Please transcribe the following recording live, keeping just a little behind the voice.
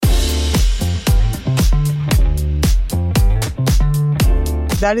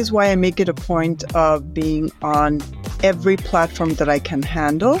That is why I make it a point of being on every platform that I can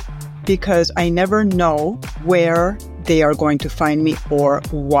handle, because I never know where they are going to find me or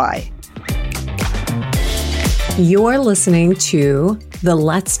why. You're listening to the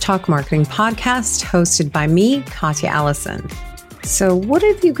Let's Talk Marketing podcast hosted by me, Katya Allison. So what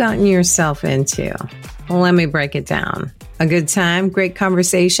have you gotten yourself into? Let me break it down. A good time, great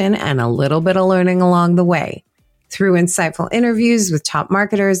conversation, and a little bit of learning along the way. Through insightful interviews with top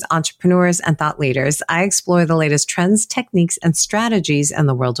marketers, entrepreneurs, and thought leaders, I explore the latest trends, techniques, and strategies in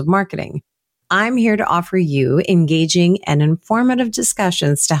the world of marketing. I'm here to offer you engaging and informative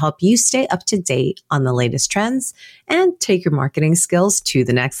discussions to help you stay up to date on the latest trends and take your marketing skills to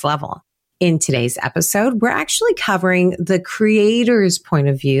the next level. In today's episode, we're actually covering the creator's point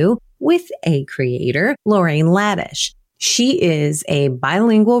of view with a creator, Lorraine Ladish. She is a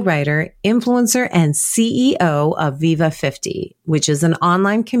bilingual writer, influencer, and CEO of Viva 50, which is an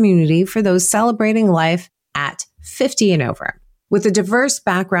online community for those celebrating life at 50 and over. With a diverse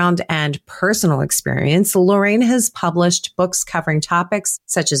background and personal experience, Lorraine has published books covering topics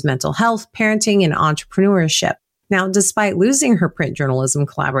such as mental health, parenting, and entrepreneurship. Now, despite losing her print journalism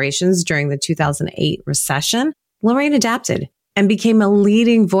collaborations during the 2008 recession, Lorraine adapted and became a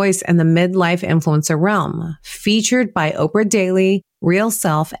leading voice in the midlife influencer realm, featured by Oprah Daily, Real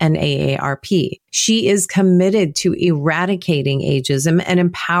Self, and AARP. She is committed to eradicating ageism and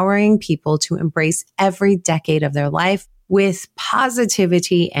empowering people to embrace every decade of their life with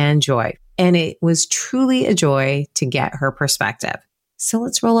positivity and joy. And it was truly a joy to get her perspective. So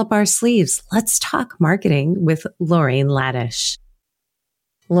let's roll up our sleeves. Let's talk marketing with Lorraine Ladish.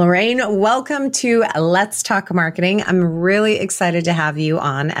 Lorraine, welcome to Let's Talk Marketing. I'm really excited to have you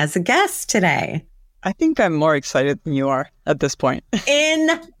on as a guest today. I think I'm more excited than you are at this point.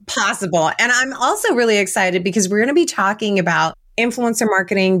 Impossible. And I'm also really excited because we're going to be talking about influencer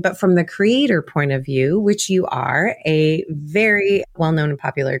marketing, but from the creator point of view, which you are a very well-known and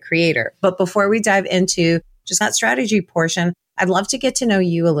popular creator. But before we dive into just that strategy portion, I'd love to get to know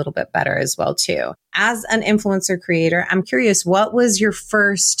you a little bit better as well, too. As an influencer creator, I'm curious, what was your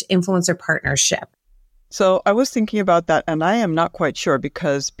first influencer partnership? So I was thinking about that, and I am not quite sure,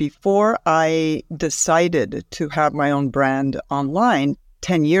 because before I decided to have my own brand online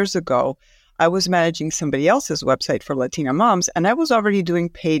 10 years ago, I was managing somebody else's website for Latina moms, and I was already doing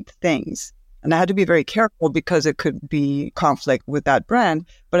paid things. And I had to be very careful because it could be conflict with that brand,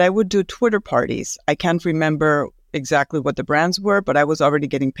 but I would do Twitter parties. I can't remember exactly what the brands were, but I was already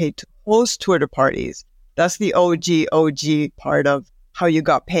getting paid to host Twitter parties. That's the OG part of how you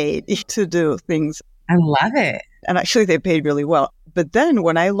got paid to do things. I love it. And actually, they paid really well. But then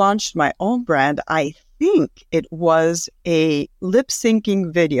when I launched my own brand, I think it was a lip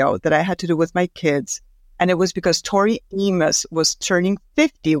syncing video that I had to do with my kids. And it was because Tori Amos was turning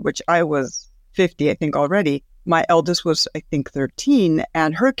 50, which I was 50, I think, already. My eldest was, I think, 13,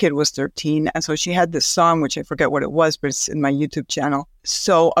 and her kid was 13. And so she had this song, which I forget what it was, but it's in my YouTube channel.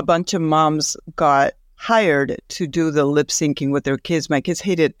 So a bunch of moms got hired to do the lip syncing with their kids. My kids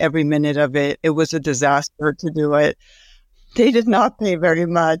hated every minute of it. It was a disaster to do it. They did not pay very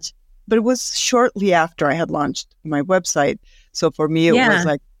much, but it was shortly after I had launched my website. So for me, it was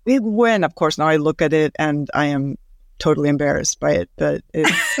like a big win. Of course, now I look at it and I am totally embarrassed by it, but it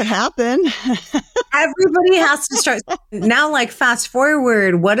happened. Everybody has to start now, like fast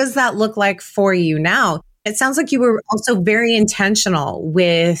forward. What does that look like for you now? It sounds like you were also very intentional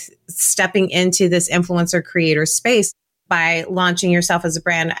with stepping into this influencer creator space by launching yourself as a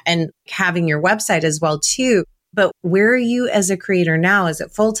brand and having your website as well too. But where are you as a creator now? Is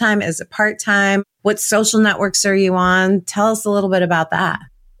it full-time? Is it part-time? What social networks are you on? Tell us a little bit about that.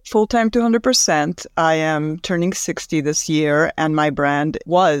 Full-time 200%. I am turning 60 this year, and my brand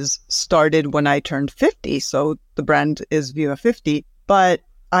was started when I turned 50. So the brand is Viva 50, but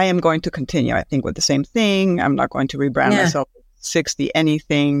I am going to continue, I think, with the same thing. I'm not going to rebrand myself 60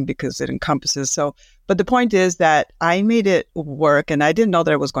 anything because it encompasses. So, but the point is that I made it work, and I didn't know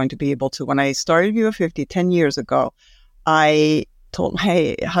that I was going to be able to. When I started Viva 50 10 years ago, I told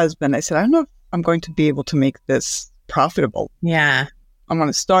my husband, I said, I don't know if I'm going to be able to make this profitable. Yeah. I'm going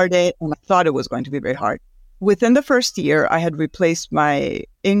to start it. And I thought it was going to be very hard. Within the first year, I had replaced my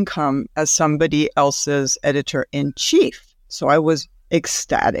income as somebody else's editor-in-chief. So I was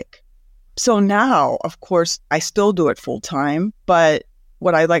ecstatic. So now, of course, I still do it full time, but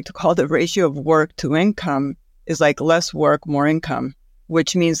what I like to call the ratio of work to income is like less work, more income,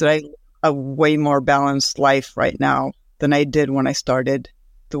 which means that I have a way more balanced life right now than I did when I started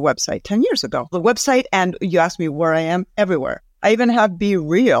the website 10 years ago. The website, and you asked me where I am, everywhere. I even have Be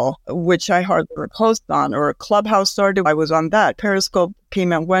Real, which I hardly post on, or Clubhouse started, I was on that. Periscope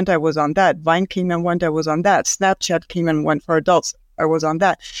came and went, I was on that. Vine came and went, I was on that. Snapchat came and went for adults, I was on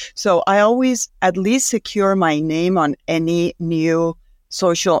that. So I always at least secure my name on any new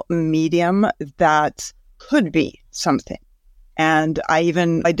social medium that could be something. And I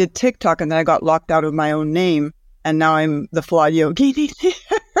did TikTok, and then I got locked out of my own name, and now I'm the flawed yogini.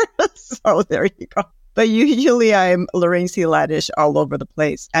 So there you go. But usually I'm Lorraine C. Ladish all over the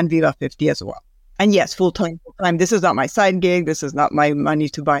place, and Viva 50 as well. And yes, full-time. This is not my side gig. This is not my money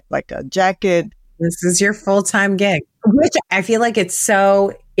to buy like a jacket. This is your full-time gig, which I feel like it's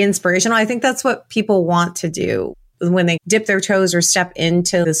so inspirational. I think that's what people want to do when they dip their toes or step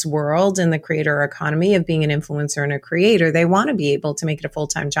into this world in the creator economy of being an influencer and a creator. They want to be able to make it a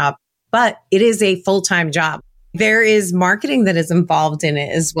full-time job, but it is a full-time job. There is marketing that is involved in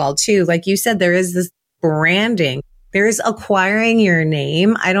it as well, too. Like you said, there is this branding. There is acquiring your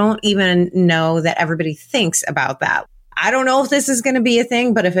name. I don't even know that everybody thinks about that. I don't know if this is going to be a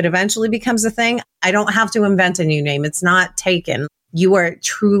thing, but if it eventually becomes a thing, I don't have to invent a new name. It's not taken. You are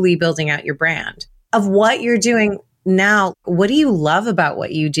truly building out your brand of what you're doing now. What do you love about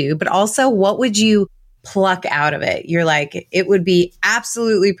what you do? But also, what would you pluck out of it? You're like, it would be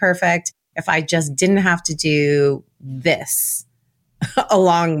absolutely perfect if I just didn't have to do this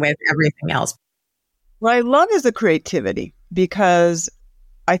along with everything else. What I love is the creativity, because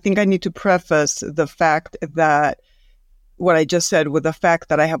I think I need to preface the fact that what I just said with the fact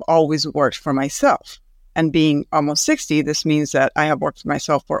that I have always worked for myself. And being almost 60, this means that I have worked for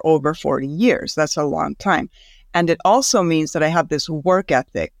myself for over 40 years. That's a long time. And it also means that I have this work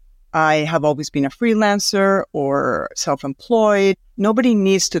ethic. I have always been a freelancer or self-employed. Nobody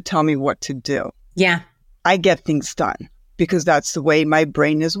needs to tell me what to do. Yeah. I get things done because that's the way my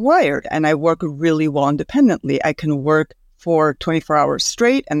brain is wired. And I work really well independently. I can work for 24 hours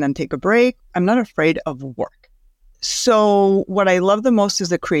straight and then take a break. I'm not afraid of work. So what I love the most is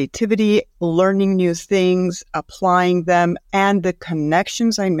the creativity, learning new things, applying them, and the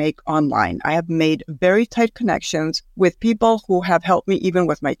connections I make online. I have made very tight connections with people who have helped me even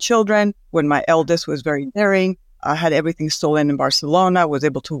with my children. When my eldest was very daring, I had everything stolen in Barcelona, was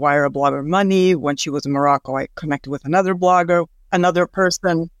able to wire a blogger money. When she was in Morocco, I connected with another blogger. Another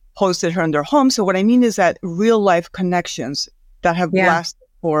person hosted her in their home. So what I mean is that real life connections that have lasted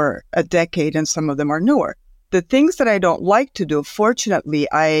for a decade, and some of them are newer. The things that I don't like to do, fortunately,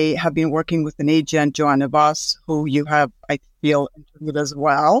 I have been working with an agent, Joanna Voss, who you have, I feel, interviewed as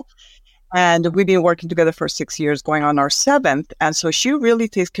well. And we've been working together for 6 years, going on our 7th. And so she really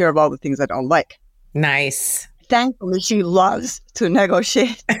takes care of all the things I don't like. Nice. Thankfully, she loves to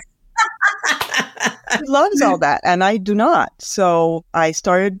negotiate. She loves all that, and I do not. So I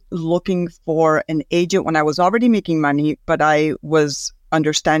started looking for an agent when I was already making money, but I was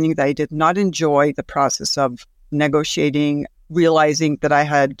understanding that I did not enjoy the process of negotiating, realizing that I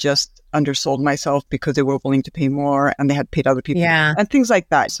had just undersold myself because they were willing to pay more and they had paid other people and things like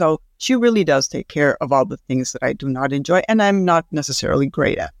that. So she really does take care of all the things that I do not enjoy and I'm not necessarily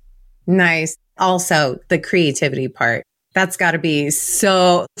great at. Nice. Also, the creativity part. That's got to be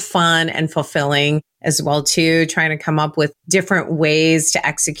so fun and fulfilling as well, too, trying to come up with different ways to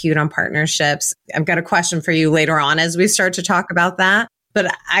execute on partnerships. I've got a question for you later on as we start to talk about that.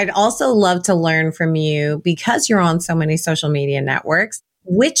 But I'd also love to learn from you, because you're on so many social media networks.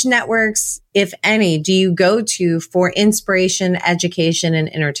 Which networks, if any, do you go to for inspiration, education, and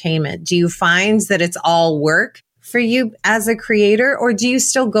entertainment? Do you find that it's all work for you as a creator, or do you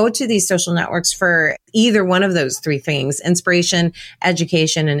still go to these social networks for either one of those three things, inspiration,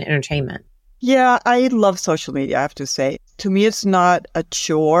 education, and entertainment? Yeah, I love social media, I have to say. To me, it's not a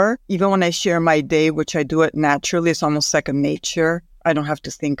chore. Even when I share my day, which I do it naturally, it's almost second nature. I don't have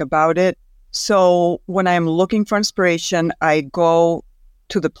to think about it. So when I'm looking for inspiration, I go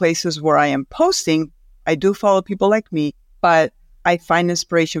to the places where I am posting. I do follow people like me, but I find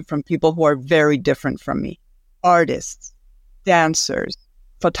inspiration from people who are very different from me. Artists, dancers,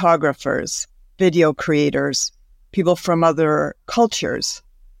 photographers, video creators, people from other cultures,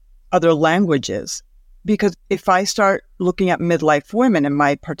 other languages. Because if I start looking at midlife women in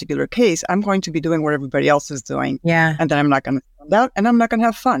my particular case, I'm going to be doing what everybody else is doing. Yeah. And then I'm not going to stand out and I'm not going to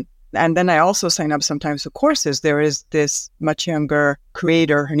have fun. And then I also sign up sometimes for courses. There is this much younger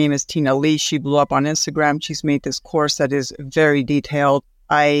creator. Her name is Tina Lee. She blew up on Instagram. She's made this course that is very detailed.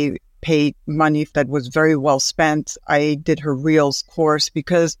 I paid money that was very well spent. I did her Reels course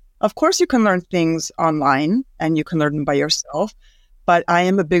because, of course, you can learn things online and you can learn them by yourself. But I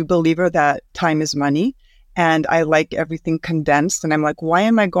am a big believer that time is money. and I like everything condensed. And I'm like, why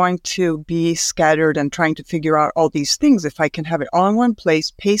am I going to be scattered and trying to figure out all these things if I can have it all in one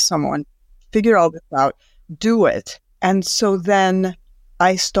place, pay someone, figure all this out, do it? And so then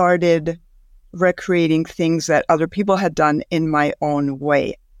I started recreating things that other people had done in my own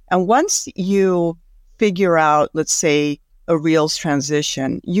way. And once you figure out, let's say, a Reels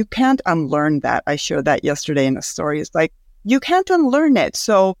transition, you can't unlearn that. I shared that yesterday in a story. It's like, you can't unlearn it.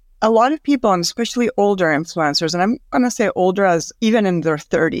 So a lot of people, and especially older influencers, and I'm going to say older as even in their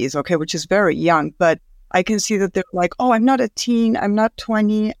 30s, okay, which is very young, but I can see that they're like, oh, I'm not a teen, I'm not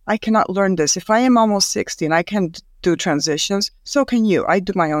 20, I cannot learn this. If I am almost 60 and I can do transitions, so can you. I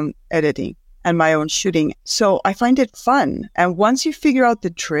do my own editing and my own shooting. So I find it fun. And once you figure out the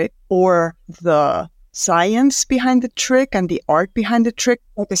trick or the science behind the trick and the art behind the trick,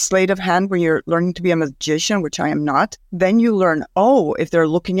 like a sleight of hand when you're learning to be a magician, which I am not, then you learn, oh, if they're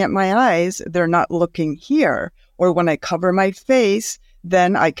looking at my eyes, they're not looking here. Or when I cover my face,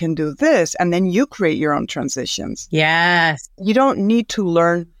 then I can do this. And then you create your own transitions. Yes. You don't need to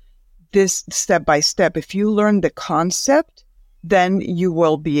learn this step by step. If you learn the concept, then you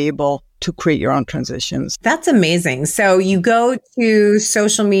will be able to create your own transitions. That's amazing. So you go to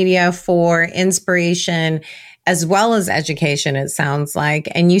social media for inspiration as well as education, it sounds like.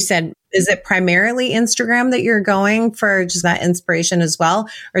 And you said, is it primarily Instagram that you're going for just that inspiration as well?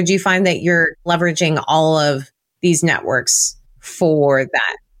 Or do you find that you're leveraging all of these networks for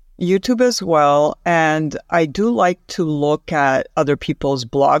that? YouTube as well. And I do like to look at other people's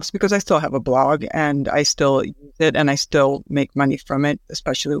blogs because I still have a blog and I still use it and I still make money from it,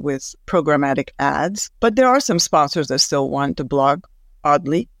 especially with programmatic ads. But there are some sponsors that still want to blog,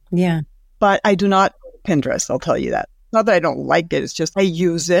 oddly. Yeah. But I do not Pinterest, I'll tell you that. Not that I don't like it, it's just I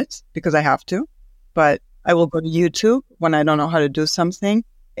use it because I have to. But I will go to YouTube when I don't know how to do something.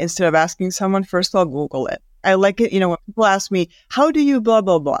 Instead of asking someone, first I'll Google it. I like it, when people ask me, how do you blah,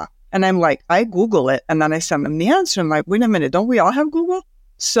 blah, blah? And I'm like, I Google it. And then I send them the answer. I'm like, wait a minute, don't we all have Google?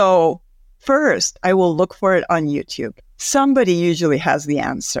 So first, I will look for it on YouTube. Somebody usually has the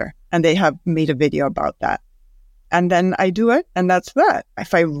answer and they have made a video about that. And then I do it and that's that.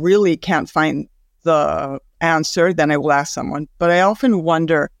 If I really can't find the answer, then I will ask someone. But I often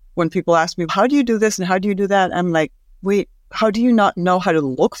wonder when people ask me, how do you do this and how do you do that? I'm like, wait, how do you not know how to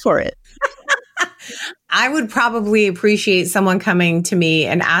look for it? I would probably appreciate someone coming to me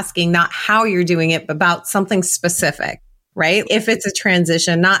and asking not how you're doing it, but about something specific, right? If it's a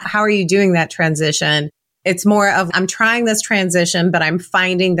transition, not how are you doing that transition? It's more of I'm trying this transition, but I'm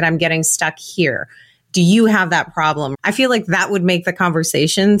finding that I'm getting stuck here. Do you have that problem? I feel like that would make the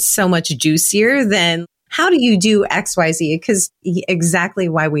conversation so much juicier than how do you do XYZ? Because exactly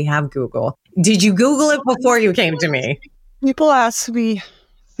why we have Google. Did you Google it before you came to me? People ask me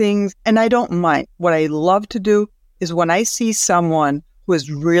things, and I don't mind. What I love to do is when I see someone who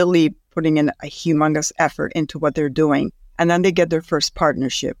is really putting in a humongous effort into what they're doing, and then they get their first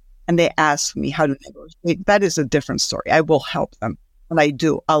partnership, and they ask me how to negotiate, that is a different story. I will help them, and I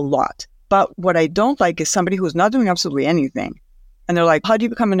do a lot. But what I don't like is somebody who's not doing absolutely anything, and they're like, how do you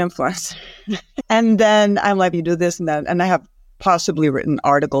become an influencer? And then I'm like, you do this and that, and I have possibly written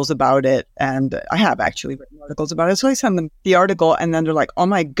articles about it. And I have actually written articles about it. So I send them the article and then they're like, oh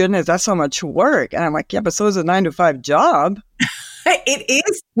my goodness, that's so much work. And I'm like, yeah, but so is a 9-to-5 job. It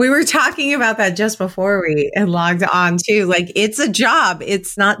is. We were talking about that just before we logged on too. Like it's a job.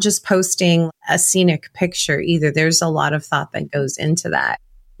 It's not just posting a scenic picture either. There's a lot of thought that goes into that.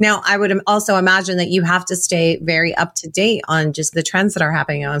 Now, I would also imagine that you have to stay very up to date on just the trends that are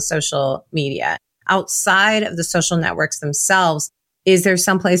happening on social media. Outside of the social networks themselves, is there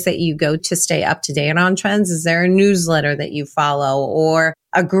some place that you go to stay up to date on trends? Is there a newsletter that you follow or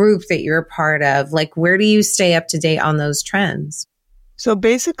a group that you're a part of? Like, where do you stay up to date on those trends? So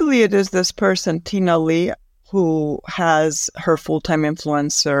basically, it is this person, Tina Lee, who has her full-time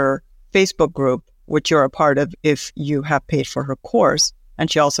influencer Facebook group, which you're a part of if you have paid for her course.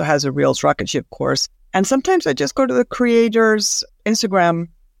 And she also has a Reels Rocket Ship course. And sometimes I just go to the creators' Instagram.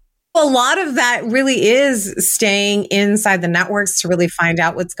 A lot of that really is staying inside the networks to really find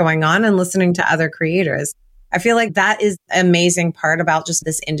out what's going on and listening to other creators. I feel like that is an amazing part about just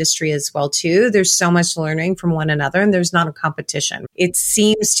this industry as well, too. There's so much learning from one another and there's not a competition. It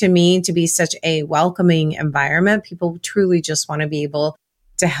seems to me to be such a welcoming environment. People truly just want to be able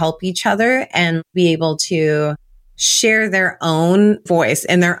to help each other and be able to share their own voice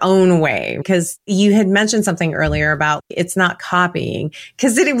in their own way. Because you had mentioned something earlier about it's not copying,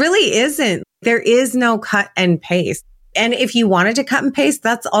 because it really isn't. There is no cut and paste. And if you wanted to cut and paste,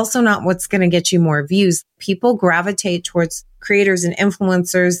 that's also not what's going to get you more views. People gravitate towards creators and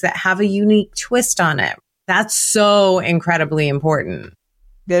influencers that have a unique twist on it, That's so incredibly important.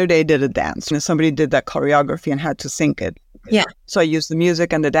 The other day I did a dance and somebody did that choreography and had to sync it. Yeah. So I used the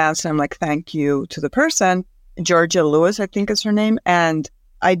music and the dance and I'm like, thank you to the person. Georgia Lewis, I think is her name. And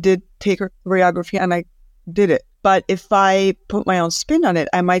I did take her choreography and I did it. But if I put my own spin on it,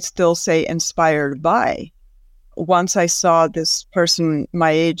 I might still say inspired by. Once I saw this person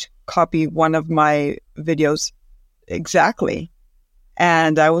my age copy one of my videos exactly.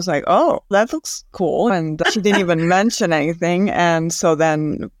 And I was like, oh, that looks cool. And she didn't even mention anything. And so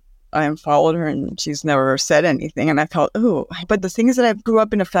then I unfollowed her and she's never said anything. And I felt, oh, but the thing is that I grew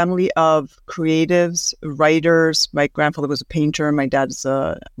up in a family of creatives, writers. My grandfather was a painter. My dad is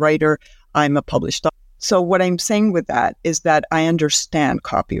a writer. I'm a published author. So what I'm saying with that is that I understand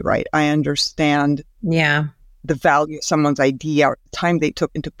copyright. I understand the value of someone's idea or the time they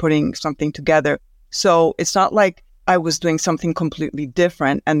took into putting something together. So it's not like I was doing something completely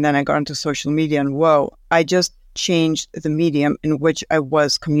different and then I got into social media and whoa, I just changed the medium in which I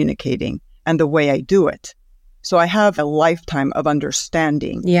was communicating and the way I do it. So I have a lifetime of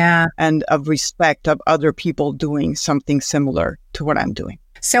understanding and of respect of other people doing something similar to what I'm doing.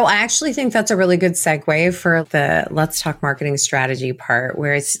 So I actually think that's a really good segue for the Let's Talk Marketing Strategy part,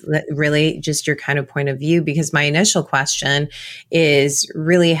 where it's really just your kind of point of view, because my initial question is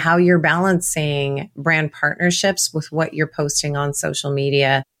really how you're balancing brand partnerships with what you're posting on social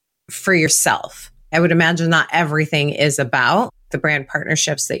media for yourself. I would imagine not everything is about the brand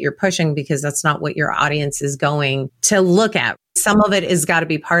partnerships that you're pushing because that's not what your audience is going to look at. Some of it has got to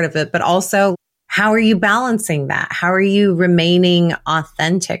be part of it, but also how are you balancing that? How are you remaining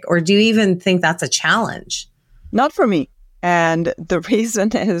authentic? Or do you even think that's a challenge? Not for me. And the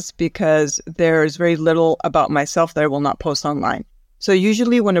reason is because there's very little about myself that I will not post online. So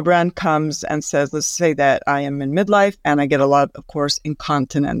usually when a brand comes and says, let's say that I am in midlife and I get a lot, of course,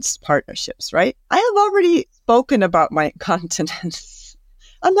 incontinence partnerships, right? I have already spoken about my incontinence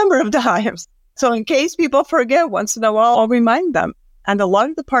a number of times. So in case people forget once in a while, I'll remind them. And a lot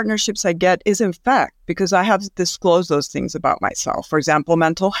of the partnerships I get is in fact because I have disclosed those things about myself. For example,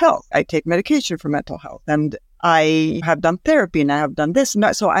 mental health. I take medication for mental health and I have done therapy and I have done this and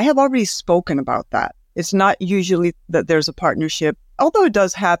that. So I have already spoken about that. It's not usually that there's a partnership, although it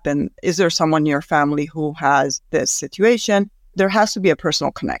does happen. Is there someone in your family who has this situation? There has to be a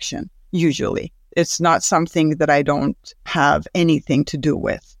personal connection, usually. It's not something that I don't have anything to do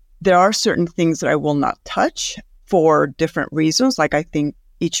with. There are certain things that I will not touch for different reasons. Like I think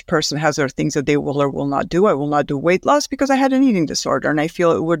each person has their things that they will or will not do. I will not do weight loss because I had an eating disorder. And I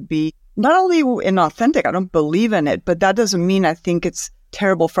feel it would be not only inauthentic, I don't believe in it, but that doesn't mean I think it's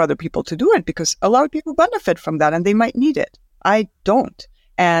terrible for other people to do it because a lot of people benefit from that and they might need it. I don't.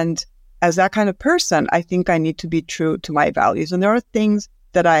 And as that kind of person, I think I need to be true to my values. And there are things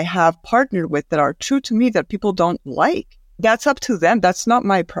that I have partnered with that are true to me that people don't like. That's up to them. That's not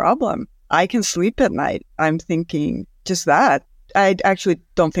my problem. I can sleep at night. I'm thinking just that. I actually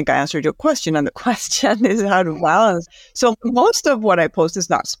don't think I answered your question. And the question is how to balance. So most of what I post is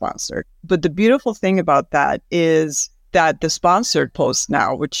not sponsored. But the beautiful thing about that is that the sponsored posts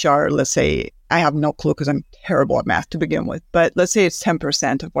now, which are, let's say, I have no clue because I'm terrible at math to begin with, but let's say it's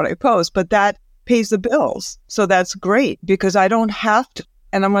 10% of what I post, but that pays the bills. So that's great because I don't have to.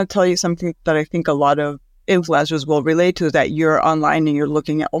 And I'm going to tell you something that I think a lot of influencers will relate to, that you're online and you're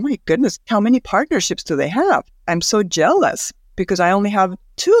looking at, oh my goodness, how many partnerships do they have? I'm so jealous because I only have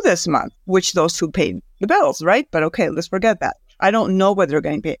 2 this month, which those 2 paid the bills, right? But okay, let's forget that. I don't know whether they're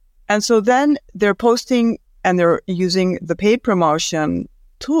getting paid. And so then they're posting and they're using the paid promotion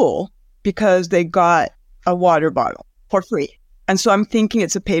tool because they got a water bottle for free. And so I'm thinking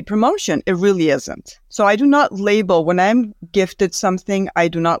it's a paid promotion. It really isn't. So I do not label, when I'm gifted something, I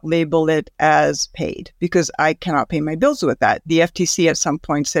do not label it as paid because I cannot pay my bills with that. The FTC at some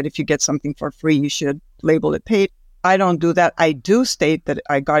point said if you get something for free, you should label it paid. I don't do that. I do state that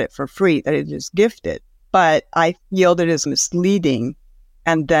I got it for free, that it is gifted, but I feel that it is misleading.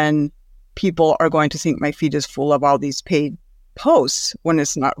 And then people are going to think my feed is full of all these paid posts when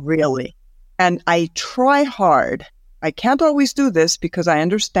it's not really. And I try hard. I can't always do this because I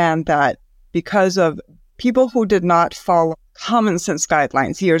understand that because of people who did not follow common sense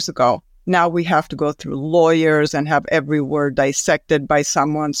guidelines years ago, now we have to go through lawyers and have every word dissected by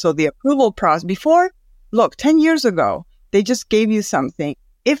someone. So the approval process before, look, 10 years ago, they just gave you something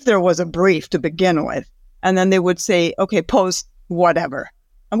if there was a brief to begin with. And then they would say, okay, post whatever.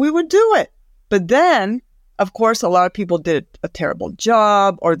 And we would do it. But then, of course, a lot of people did a terrible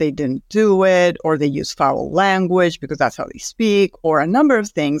job, or they didn't do it, or they use foul language because that's how they speak, or a number of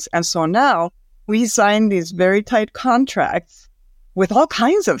things. And so now we sign these very tight contracts with all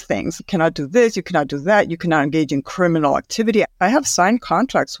kinds of things. You cannot do this, you cannot do that, you cannot engage in criminal activity. I have signed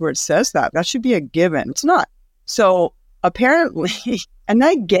contracts where it says that. That should be a given. It's not. So apparently, and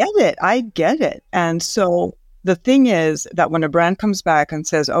I get it. And so the thing is that when a brand comes back and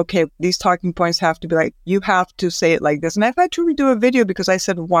says, okay, these talking points have to be like, you have to say it like this. And I've had to redo a video because I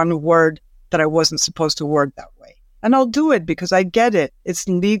said one word that I wasn't supposed to word that way. And I'll do it because I get it. It's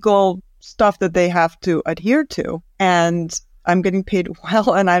legal stuff that they have to adhere to. And I'm getting paid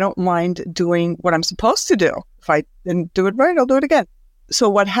well, and I don't mind doing what I'm supposed to do. If I didn't do it right, I'll do it again. So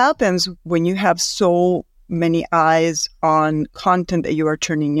what happens when you have so many eyes on content that you are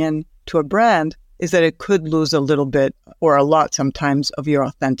turning in to a brand is that it could lose a little bit or a lot sometimes of your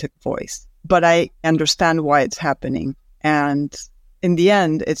authentic voice. But I understand why it's happening. And in the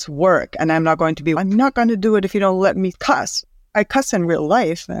end, it's work. And I'm not going to do it if you don't let me cuss. I cuss in real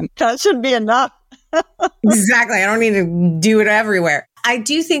life, and that should be enough. Exactly. I don't need to do it everywhere. I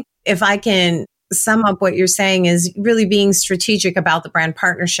do think if I can sum up what you're saying is really being strategic about the brand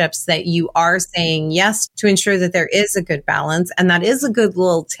partnerships that you are saying yes to ensure that there is a good balance. And that is a good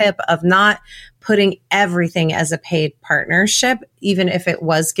little tip of not putting everything as a paid partnership, even if it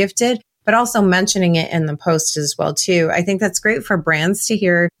was gifted, but also mentioning it in the post as well, too. I think that's great for brands to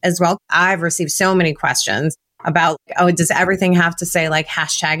hear as well. I've received so many questions about, does everything have to say like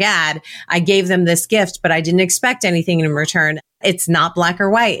 #ad? I gave them this gift, but I didn't expect anything in return. It's not black or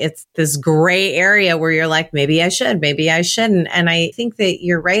white. It's this gray area where you're like, maybe I should, maybe I shouldn't. And I think that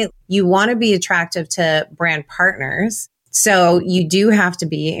you're right. You want to be attractive to brand partners. So you do have to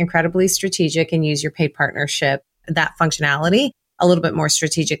be incredibly strategic and use your paid partnership, that functionality, a little bit more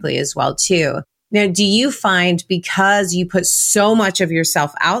strategically as well, too. Now, do you find because you put so much of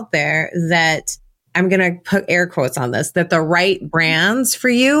yourself out there that, I'm going to put air quotes on this, that the right brands for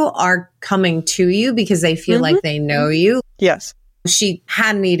you are coming to you because they feel like they know you? Yes. She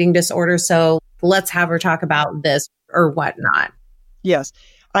had an eating disorder, so let's have her talk about this or whatnot. Yes.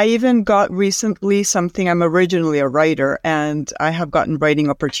 I even got recently something. I'm originally a writer, and I have gotten writing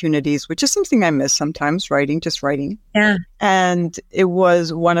opportunities, which is something I miss sometimes, just writing. Yeah. And it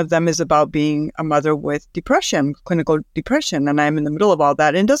was, one of them is about being a mother with depression, clinical depression. And I'm in the middle of all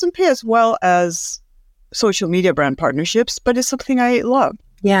that. And it doesn't pay as well as social media brand partnerships, but it's something I love.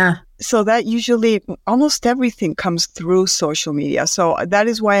 Yeah. So that usually almost everything comes through social media. So that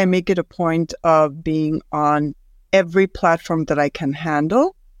is why I make it a point of being on every platform that I can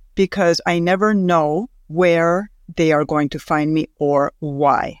handle, because I never know where they are going to find me or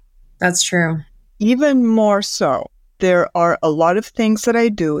why. That's true. Even more so, there are a lot of things that I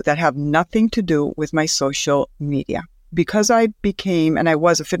do that have nothing to do with my social media. Because I became, and I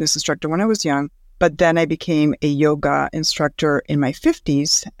was a fitness instructor when I was young, but then I became a yoga instructor in my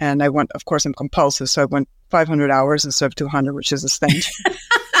 50s. And I went, of course, I'm compulsive. So I went 500 hours instead of 200, which is a stench.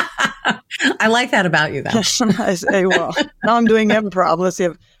 I like that about you, though. I say, well, now I'm doing improv. Let's see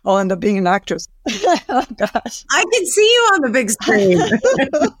if I'll end up being an actress. Oh, gosh. I can see you on the big screen.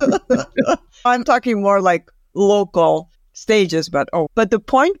 I'm talking more like local stages, but the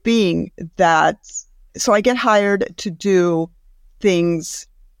point being that, so I get hired to do things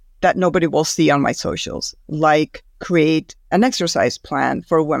that nobody will see on my socials, like create an exercise plan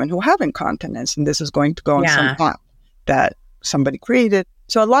for women who have incontinence. And this is going to go on some app that somebody created.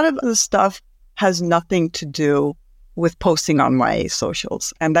 So a lot of the stuff has nothing to do with posting on my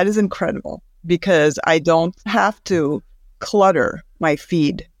socials. And that is incredible because I don't have to clutter my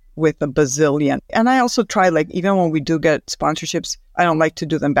feed with a bazillion. And I also try, like, even when we do get sponsorships, I don't like to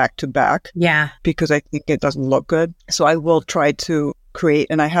do them back to back. Yeah. Because I think it doesn't look good. So I will try to create,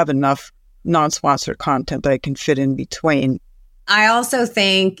 and I have enough non-sponsored content that I can fit in between. I also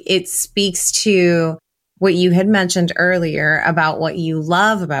think it speaks to what you had mentioned earlier about what you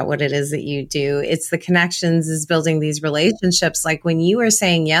love about what it is that you do. It's the connections, is building these relationships. Like when you are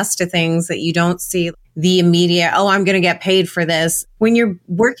saying yes to things that you don't see the immediate, oh, I'm going to get paid for this. When you're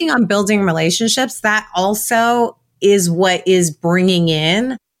working on building relationships, that also is what is bringing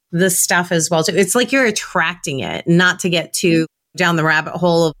in the stuff as well. So it's like you're attracting it, not to get too down the rabbit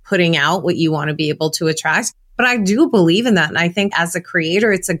hole of putting out what you want to be able to attract. But I do believe in that. And I think as a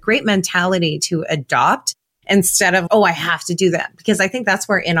creator, it's a great mentality to adopt instead of, oh, I have to do that. Because I think that's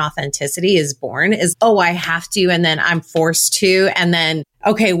where inauthenticity is born is, oh, I have to, and then I'm forced to. And then,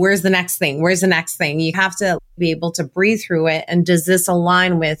 okay, where's the next thing? Where's the next thing? You have to be able to breathe through it. And does this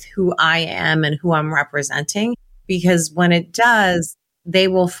align with who I am and who I'm representing? Because when it does, they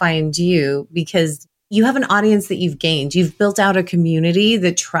will find you because you have an audience that you've gained. You've built out a community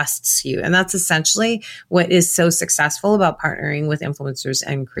that trusts you. And that's essentially what is so successful about partnering with influencers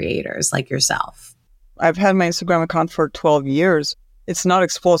and creators like yourself. I've had my Instagram account for 12 years. It's not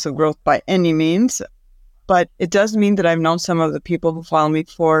explosive growth by any means, but it does mean that I've known some of the people who follow me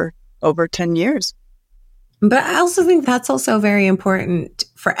for over 10 years. But I also think that's also very important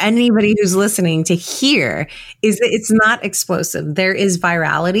for anybody who's listening to hear is that it's not explosive. There is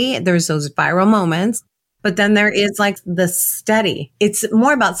virality. There's those viral moments, but then there is like the steady. It's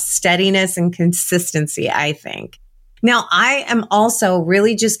more about steadiness and consistency, I think. Now, I am also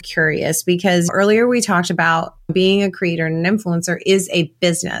really just curious because earlier we talked about being a creator and an influencer is a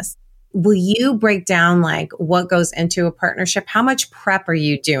business. Will you break down like what goes into a partnership? How much prep are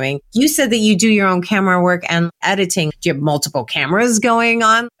you doing? You said that you do your own camera work and editing. Do you have multiple cameras going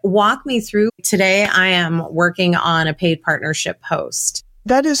on? Walk me through. Today, I am working on a paid partnership post.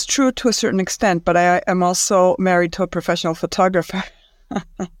 That is true to a certain extent, but I am also married to a professional photographer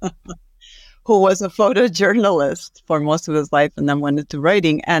who was a photojournalist for most of his life and then went into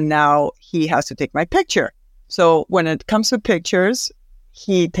writing. And now he has to take my picture. So when it comes to pictures,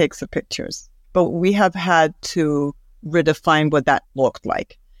 he takes the pictures, but we have had to redefine what that looked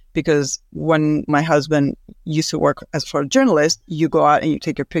like. Because when my husband used to work as a photojournalist, you go out and you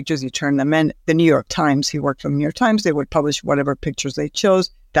take your pictures, you turn them in. The New York Times, he worked for the New York Times, they would publish whatever pictures they chose.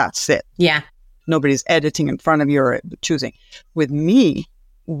 That's it. Yeah. Nobody's editing in front of you or choosing. With me,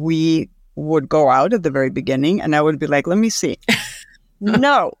 we would go out at the very beginning and I would be like, let me see.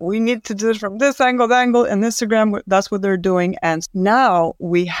 No, we need to do it from this angle, that angle, and Instagram, that's what they're doing. And now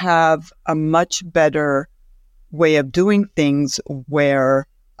we have a much better way of doing things where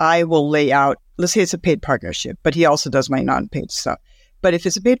I will lay out, let's say it's a paid partnership, but he also does my non-paid stuff. But if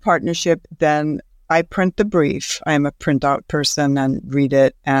it's a paid partnership, then I print the brief. I am a printout person and read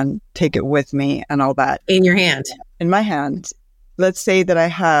it and take it with me and all that. In your hand. In my hand. Let's say that I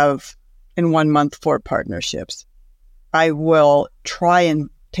have in 1 month 4 partnerships. I will try and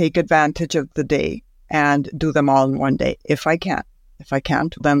take advantage of the day and do them all in one day if I can. If I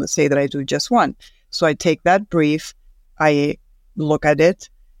can't, then let's say that I do just one. So I take that brief, I look at it,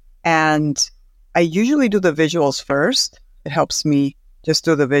 and I usually do the visuals first. It helps me just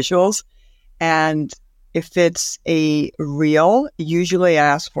do the visuals. And if it's a reel, usually I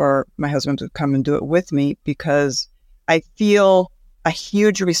ask for my husband to come and do it with me because I feel a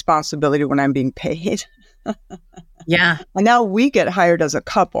huge responsibility when I'm being paid. Yeah. And now we get hired as a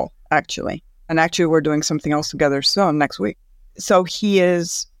couple, actually. And actually, we're doing something else together soon next week. So he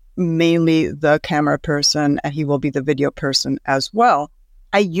is mainly the camera person and he will be the video person as well.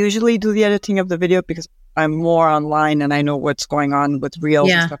 I usually do the editing of the video because I'm more online and I know what's going on with reels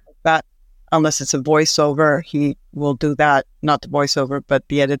and stuff like that. Unless it's a voiceover, he will do that. Not the voiceover, but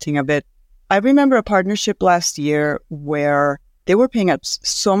the editing of it. I remember a partnership last year where they were paying us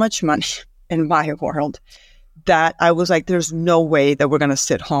so much money in my world that I was like, there's no way that we're going to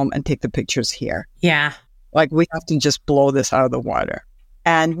sit home and take the pictures here. Yeah. Like we have to just blow this out of the water.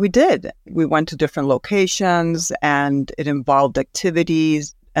 And we did. We went to different locations and it involved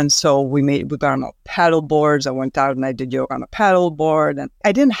activities. And so we got on paddle boards. I went out and I did yoga on a paddle board and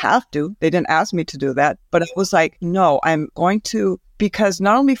I didn't have to. They didn't ask me to do that. But I was like, no, I'm going to, because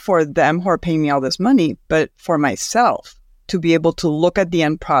not only for them who are paying me all this money, but for myself to be able to look at the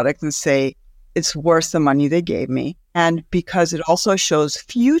end product and say, it's worth the money they gave me. And because it also shows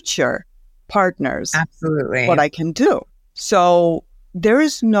future partners Absolutely what I can do. So there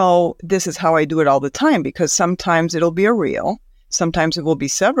is no, this is how I do it all the time, because sometimes it'll be a reel. Sometimes it will be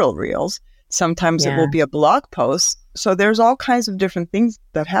several reels. Sometimes it will be a blog post. So there's all kinds of different things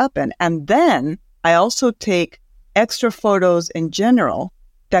that happen. And then I also take extra photos in general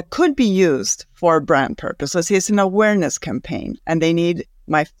that could be used for a brand purpose. Let's say it's an awareness campaign and they need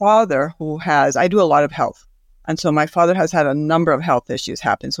my father I do a lot of health. And so my father has had a number of health issues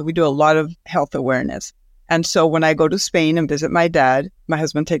happen. So we do a lot of health awareness. And so when I go to Spain and visit my dad, my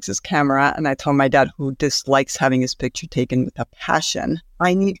husband takes his camera and I tell my dad, who dislikes having his picture taken with a passion,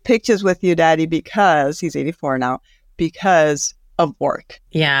 I need pictures with you, Daddy, because he's 84 now, because of work.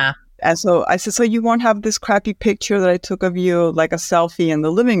 Yeah. And so I said, so you won't have this crappy picture that I took of you, like a selfie in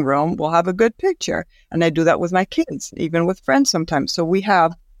the living room. We'll have a good picture. And I do that with my kids, even with friends sometimes. So we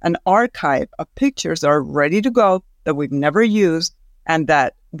have an archive of pictures that are ready to go that we've never used and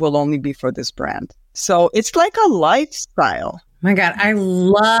that will only be for this brand. So it's like a lifestyle. My God, I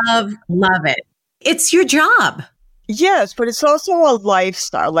love it. It's your job. Yes, but it's also a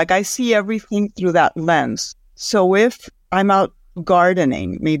lifestyle. Like I see everything through that lens. So if I'm out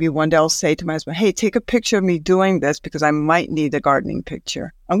gardening, maybe one day I'll say to my husband, hey, take a picture of me doing this because I might need a gardening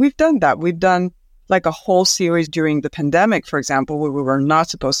picture. And we've done that. We've done like a whole series during the pandemic, for example, where we were not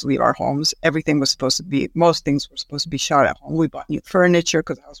supposed to leave our homes. Most things were supposed to be shot at home. We bought new furniture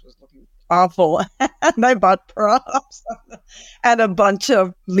because the house was looking awful. And I bought props and a bunch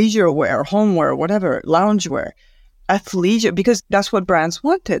of leisure wear, homeware, whatever, loungewear, athleisure, because that's what brands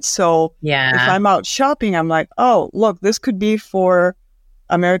wanted. So if I'm out shopping, I'm like, oh, look, this could be for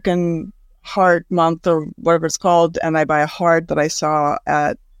American Heart Month or whatever it's called. And I buy a heart that I saw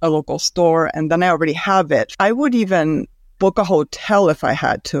at a local store, and then I already have it. I would even book a hotel if I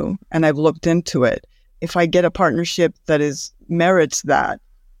had to, and I've looked into it. If I get a partnership that merits that,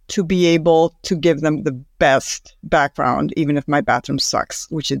 to be able to give them the best background, even if my bathroom sucks,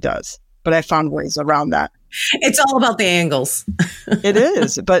 which it does. But I found ways around that. It's all about the angles. It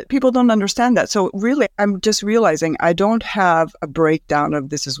is, but people don't understand that. So really, I'm just realizing I don't have a breakdown of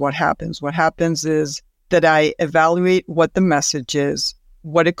this is what happens. What happens is that I evaluate what the message is,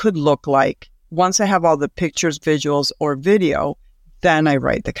 what it could look like. Once I have all the pictures, visuals, or video, then I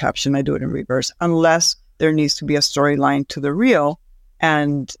write the caption. I do it in reverse, unless there needs to be a storyline to the reel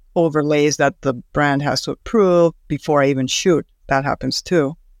and overlays that the brand has to approve before I even shoot. That happens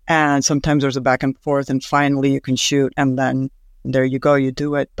too. And sometimes there's a back and forth, and finally you can shoot, and then there you go, you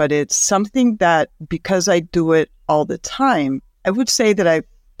do it. But it's something that, because I do it all the time, I would say that I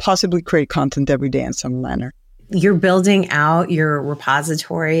possibly create content every day in some manner. You're building out your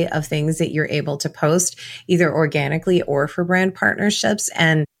repository of things that you're able to post either organically or for brand partnerships.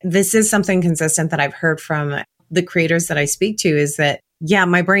 And this is something consistent that I've heard from the creators that I speak to, is that, yeah,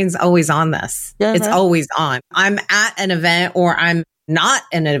 my brain's always on this. Yeah, it's always on. I'm at an event or I'm not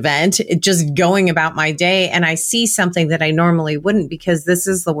an event, just going about my day, and I see something that I normally wouldn't, because this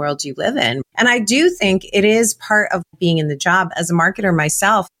is the world you live in. And I do think it is part of being in the job. As a marketer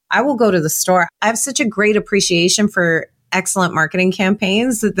myself, I will go to the store. I have such a great appreciation for excellent marketing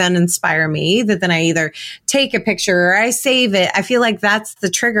campaigns that then inspire me, that then I either take a picture or I save it. I feel like that's the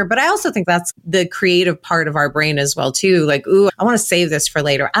trigger, but I also think that's the creative part of our brain as well too. Like, ooh, I want to save this for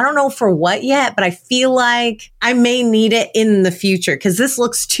later. I don't know for what yet, but I feel like I may need it in the future because this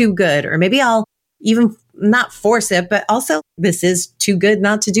looks too good, or maybe I'll even not force it, but also this is too good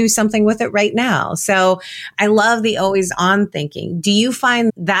not to do something with it right now. So I love the always on thinking. Do you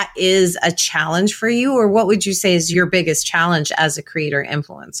find that is a challenge for you, or what would you say is your biggest challenge as a creator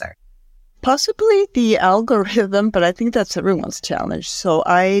influencer? Possibly the algorithm, but I think that's everyone's challenge. So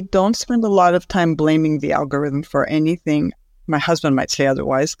I don't spend a lot of time blaming the algorithm for anything. My husband might say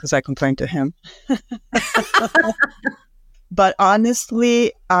otherwise because I complain to him. But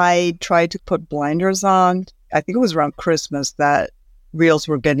honestly, I tried to put blinders on. I think it was around Christmas that reels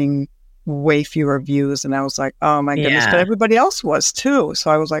were getting way fewer views. And I was like, oh my goodness, but everybody else was too.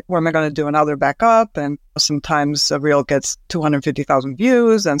 So I was like, what am I going to do? And now they're back up. And sometimes a reel gets 250,000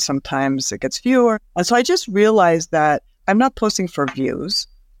 views and sometimes it gets fewer. And so I just realized that I'm not posting for views.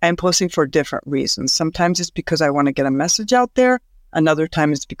 I'm posting for different reasons. Sometimes it's because I want to get a message out there. Another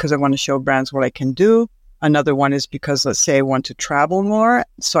time it's because I want to show brands what I can do. Another one is because, let's say, I want to travel more.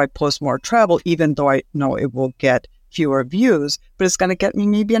 So I post more travel, even though I know it will get fewer views, but it's going to get me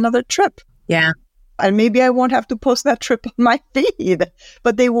maybe another trip. Yeah. And maybe I won't have to post that trip on my feed,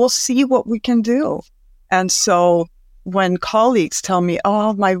 but they will see what we can do. And so when colleagues tell me,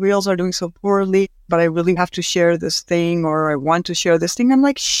 oh, my reels are doing so poorly, but I really have to share this thing, or I want to share this thing, I'm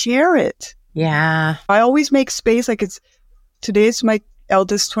like, share it. Yeah. I always make space. Like, today's my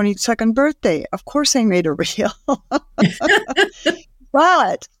eldest 22nd birthday. Of course I made a reel.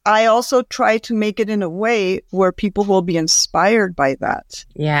 But I also try to make it in a way where people will be inspired by that.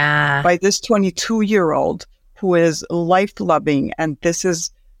 Yeah. By this 22-year-old who is life-loving, and this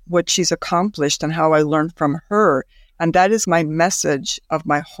is what she's accomplished and how I learned from her. And that is my message of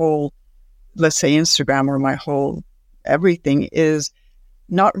my whole, let's say, Instagram, or my whole everything, is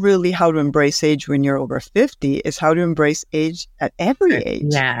not really how to embrace age when you're over 50, is how to embrace age at every age.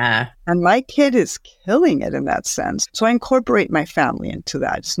 Yeah. And my kid is killing it in that sense. So I incorporate my family into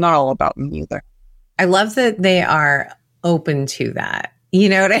that. It's not all about me either. I love that they are open to that. You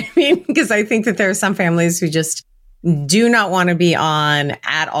know what I mean? Because I think that there are some families who just do not want to be on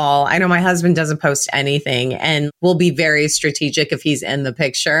at all. I know my husband doesn't post anything and will be very strategic if he's in the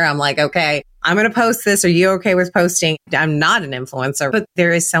picture. I'm like, okay, I'm going to post this. Are you okay with posting? I'm not an influencer, but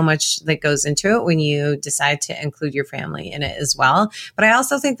there is so much that goes into it when you decide to include your family in it as well. But I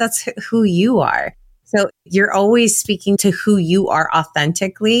also think that's who you are. So you're always speaking to who you are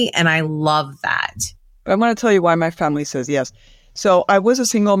authentically. And I love that. I want to tell you why my family says yes. So I was a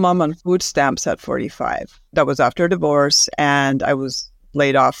single mom on food stamps at 45. That was after a divorce, and I was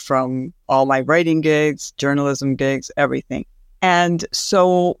laid off from all my writing gigs, journalism gigs, everything. And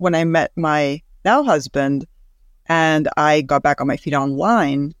so when I met my now husband and I got back on my feet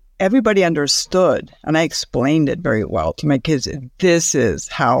online, everybody understood, and I explained it very well to my kids. This is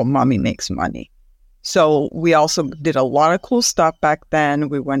how mommy makes money. So we also did a lot of cool stuff back then.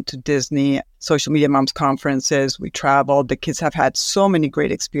 We went to Disney, social media moms conferences. We traveled. The kids have had so many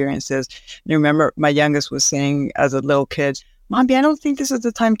great experiences. And I remember my youngest was saying as a little kid, Mommy, I don't think this is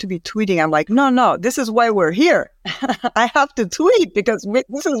the time to be tweeting. I'm like, no, this is why we're here. I have to tweet because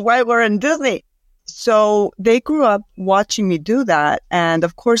this is why we're in Disney. So they grew up watching me do that. And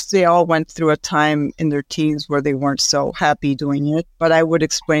of course, they all went through a time in their teens where they weren't so happy doing it. But I would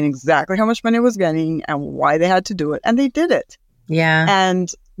explain exactly how much money I was getting and why they had to do it. And they did it. Yeah. And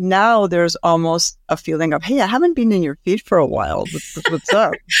now there's almost a feeling of, hey, I haven't been in your feed for a while. What's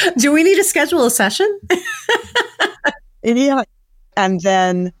up? Do we need to schedule a session? Yeah. And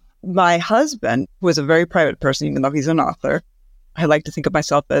then my husband, who is a very private person, even though he's an author, I like to think of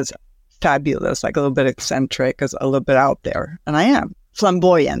myself as fabulous, like a little bit eccentric, as a little bit out there. And I am.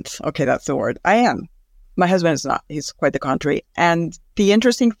 Flamboyant. Okay, that's the word. I am. My husband is not. He's quite the contrary. And the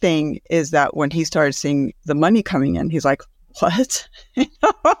interesting thing is that when he started seeing the money coming in, he's like, what?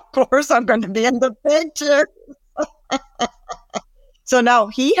 Of course I'm going to be in the picture. So now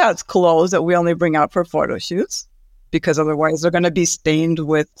he has clothes that we only bring out for photo shoots, because otherwise they're going to be stained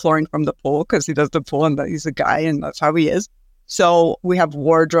with chlorine from the pool, because he does the pool and he's a guy and that's how he is. So we have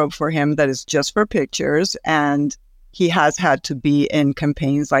wardrobe for him that is just for pictures. And he has had to be in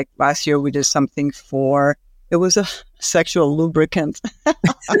campaigns. Like last year, we did something it was a sexual lubricant.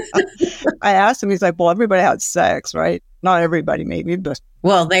 I asked him, he's like, well, everybody had sex, right? Not everybody, maybe, but.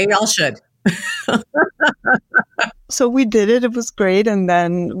 Well, they all should. So we did it. It was great. And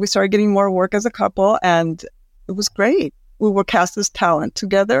then we started getting more work as a couple, and it was great. We were cast as talent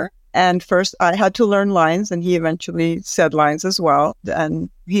together. And first I had to learn lines, and he eventually said lines as well. And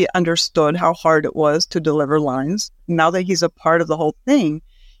he understood how hard it was to deliver lines. Now that he's a part of the whole thing,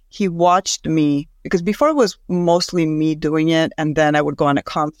 he watched me, because before it was mostly me doing it. And then I would go on a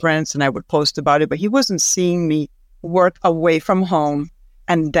conference and I would post about it, but he wasn't seeing me work away from home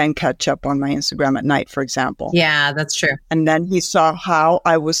and then catch up on my Instagram at night, for example. Yeah, that's true. And then he saw how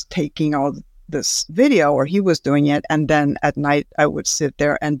I was taking all this video, or he was doing it. And then at night I would sit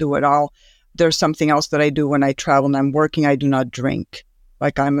there and do it all. There's something else that I do when I travel and I'm working. I do not drink.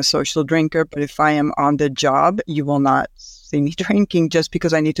 Like, I'm a social drinker, but if I am on the job, you will not see me drinking, just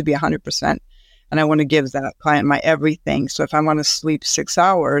because I need to be 100%. And I want to give that client my everything. So if I want to sleep 6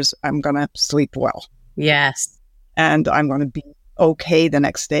 hours, I'm going to sleep well. Yes. And I'm going to be okay the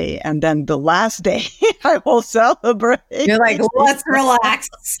next day. And then the last day, I will celebrate. You're like, let's relax,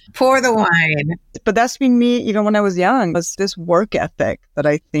 pour the wine. But that's been me, even when I was young. It's this work ethic that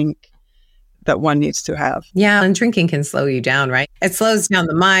I think that one needs to have. Yeah. And drinking can slow you down, right? It slows down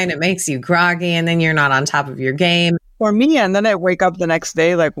the mind. It makes you groggy, and then you're not on top of your game. For me, and then I wake up the next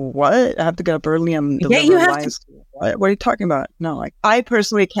day like, what? I have to get up early and deliver lines. What are you talking about? No, like, I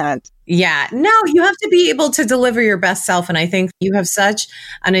personally can't. Yeah, no, you have to be able to deliver your best self. And I think you have such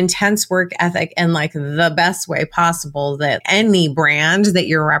an intense work ethic in like the best way possible that any brand that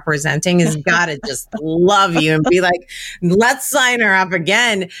you're representing has got to just love you and be like, let's sign her up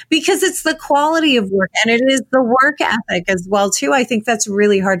again, because it's the quality of work and it is the work ethic as well, too. I think that's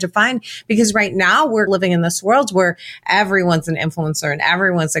really hard to find, because right now we're living in this world where everyone's an influencer and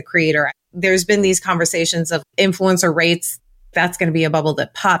everyone's a creator. There's been these conversations of influencer rates. That's going to be a bubble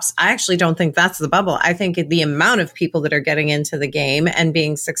that pops. I actually don't think that's the bubble. I think the amount of people that are getting into the game and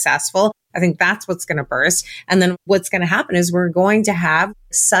being successful, I think that's what's going to burst. And then what's going to happen is we're going to have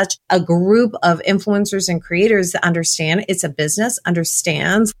such a group of influencers and creators that understand it's a business,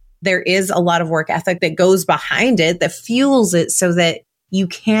 understands there is a lot of work ethic that goes behind it, that fuels it so that you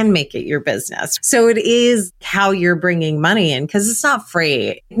can make it your business. So it is how you're bringing money in, because it's not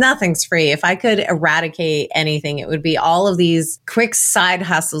free. Nothing's free. If I could eradicate anything, it would be all of these quick side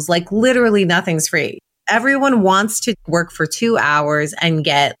hustles. Like, literally nothing's free. Everyone wants to work for 2 hours and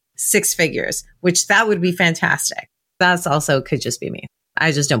get 6 figures, which that would be fantastic. That's also could just be me.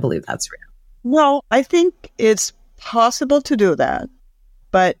 I just don't believe that's real. Well, I think it's possible to do that,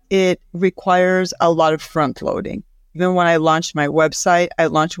 but it requires a lot of front loading. Even when I launched my website, I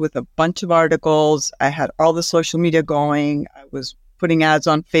launched with a bunch of articles. I had all the social media going. I was putting ads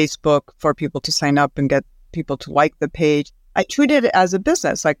on Facebook for people to sign up and get people to like the page. I treated it as a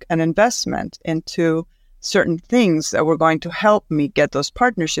business, like an investment into certain things that were going to help me get those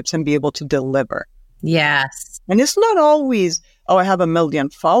partnerships and be able to deliver. Yes. And it's not always, I have 1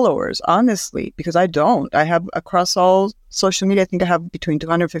 million followers, honestly, because I don't. I have, across all social media, I think I have between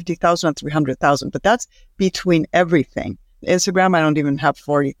 250,000 and 300,000, but that's between everything. Instagram, I don't even have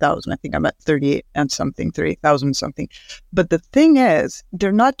 40,000. I think I'm at 38 and something, 38,000 something. But the thing is,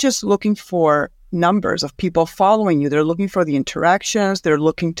 they're not just looking for numbers of people following you. They're looking for the interactions. They're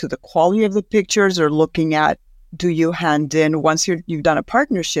looking to the quality of the pictures. They're looking at, do you hand in, once you've done a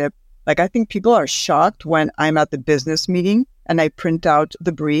partnership, like I think people are shocked when I'm at the business meeting and I print out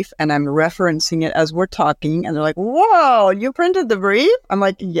the brief and I'm referencing it as we're talking. And they're like, whoa, you printed the brief? I'm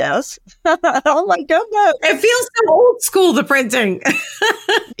like, yes. Oh my goodness. It feels so old school, the printing.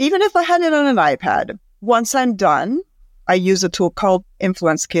 Even if I had it on an iPad, once I'm done, I use a tool called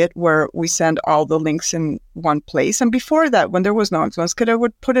Influence Kit where we send all the links in one place. And before that, when there was no Influence Kit, I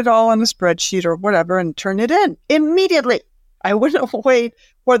would put it all on a spreadsheet or whatever and turn it in immediately. I wouldn't wait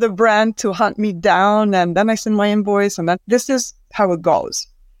for the brand to hunt me down and then I send my invoice and then this is how it goes.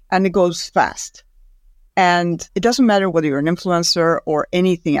 And it goes fast. And it doesn't matter whether you're an influencer or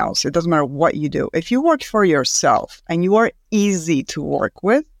anything else. It doesn't matter what you do. If you work for yourself and you are easy to work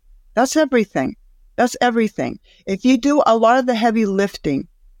with, that's everything. That's everything. If you do a lot of the heavy lifting,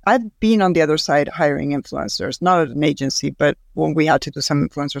 I've been on the other side hiring influencers, not at an agency, but when we had to do some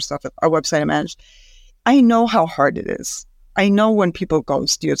influencer stuff at our website I managed, I know how hard it is. I know when people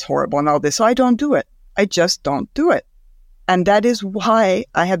ghost you, it's horrible and all this. So I don't do it. I just don't do it. And that is why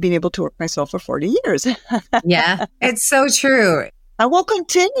I have been able to work myself for 40 years. Yeah, it's so true. I will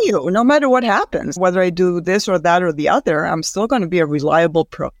continue no matter what happens. Whether I do this or that or the other, I'm still going to be a reliable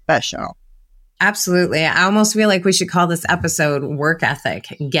professional. Absolutely. I almost feel like we should call this episode Work Ethic.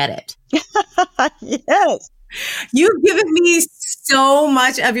 Get it? Yes. You've given me so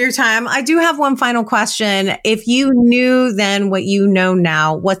much of your time. I do have one final question. If you knew then what you know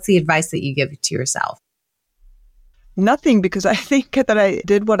now, what's the advice that you give to yourself? Nothing, because I think that I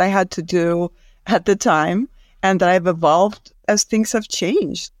did what I had to do at the time and that I've evolved as things have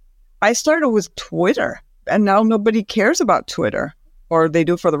changed. I started with Twitter and now nobody cares about Twitter, or they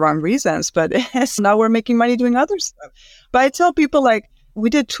do for the wrong reasons, but now we're making money doing other stuff. But I tell people like, we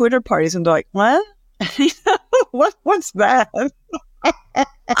did Twitter parties and they're like, what? What's that?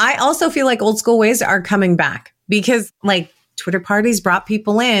 I also feel like old school ways are coming back because like Twitter parties brought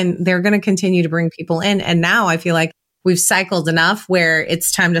people in. They're going to continue to bring people in. And now I feel like we've cycled enough where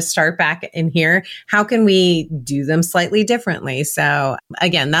it's time to start back in here. How can we do them slightly differently? So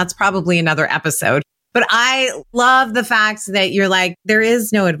again, that's probably another episode. But I love the fact that you're like, there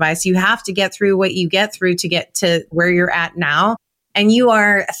is no advice. You have to get through what you get through to get to where you're at now. And you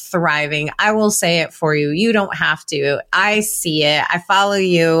are thriving. I will say it for you. You don't have to. I see it. I follow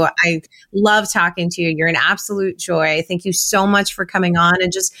you. I love talking to you. You're an absolute joy. Thank you so much for coming on and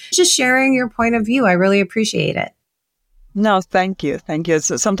just sharing your point of view. I really appreciate it. No, thank you. Thank you.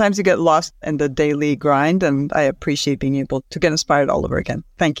 So sometimes you get lost in the daily grind, and I appreciate being able to get inspired all over again.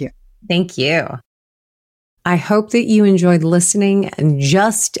 Thank you. Thank you. I hope that you enjoyed listening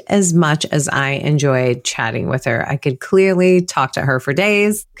just as much as I enjoyed chatting with her. I could clearly talk to her for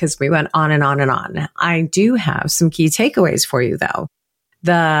days because we went on and on and on. I do have some key takeaways for you, though.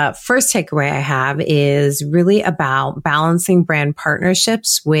 The first takeaway I have is really about balancing brand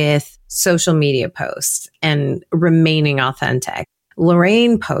partnerships with social media posts and remaining authentic.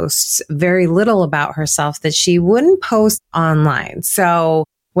 Lorraine posts very little about herself that she wouldn't post online. So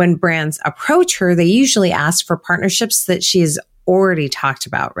when brands approach her, they usually ask for partnerships that she's already talked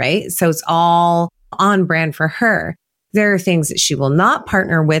about, right? So it's all on brand for her. There are things that she will not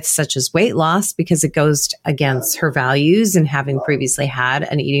partner with, such as weight loss, because it goes against her values and having previously had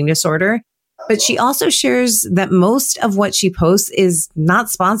an eating disorder. But she also shares that most of what she posts is not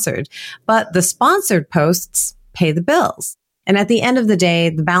sponsored, but the sponsored posts pay the bills. And at the end of the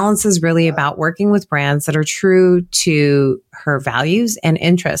day, the balance is really about working with brands that are true to her values and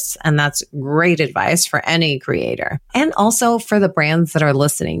interests. And that's great advice for any creator. And also for the brands that are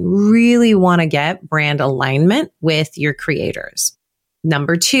listening, really want to get brand alignment with your creators.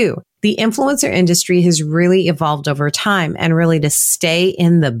 Number 2, the influencer industry has really evolved over time. And really to stay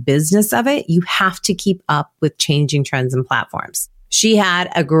in the business of it, you have to keep up with changing trends and platforms. She had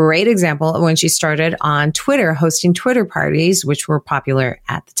a great example of when she started on Twitter, hosting Twitter parties, which were popular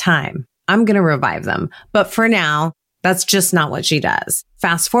at the time. I'm going to revive them. But for now, that's just not what she does.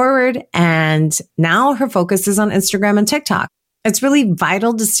 Fast forward, and now her focus is on Instagram and TikTok. It's really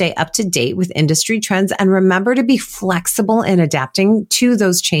vital to stay up to date with industry trends and remember to be flexible in adapting to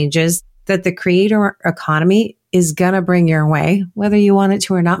those changes that the creator economy is going to bring your way, whether you want it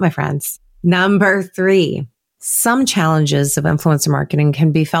to or not, my friends. Number 3. Some challenges of influencer marketing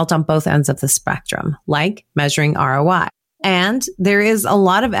can be felt on both ends of the spectrum, like measuring ROI. And there is a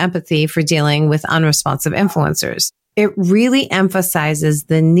lot of empathy for dealing with unresponsive influencers. It really emphasizes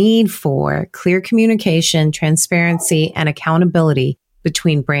the need for clear communication, transparency, and accountability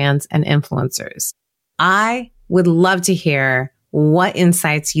between brands and influencers. I would love to hear what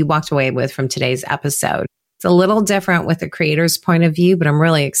insights you walked away with from today's episode. It's a little different with the creator's point of view, but I'm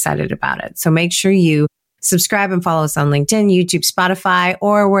really excited about it. So make sure you subscribe and follow us on LinkedIn, YouTube, Spotify,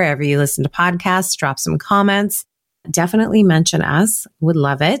 or wherever you listen to podcasts. Drop some comments. Definitely mention us. Would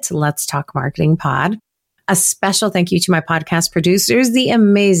love it. Let's Talk Marketing Pod. A special thank you to my podcast producers, the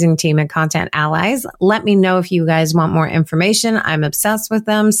amazing team at Content Allies. Let me know if you guys want more information. I'm obsessed with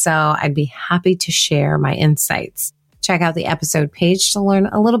them, so I'd be happy to share my insights. Check out the episode page to learn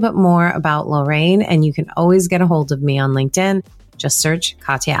a little bit more about Lorraine, and you can always get a hold of me on LinkedIn. Just search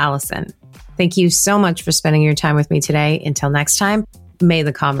Katya Allison. Thank you so much for spending your time with me today. Until next time, may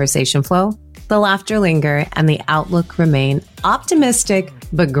the conversation flow, the laughter linger, and the outlook remain optimistic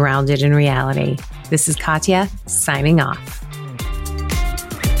but grounded in reality. This is Katya signing off.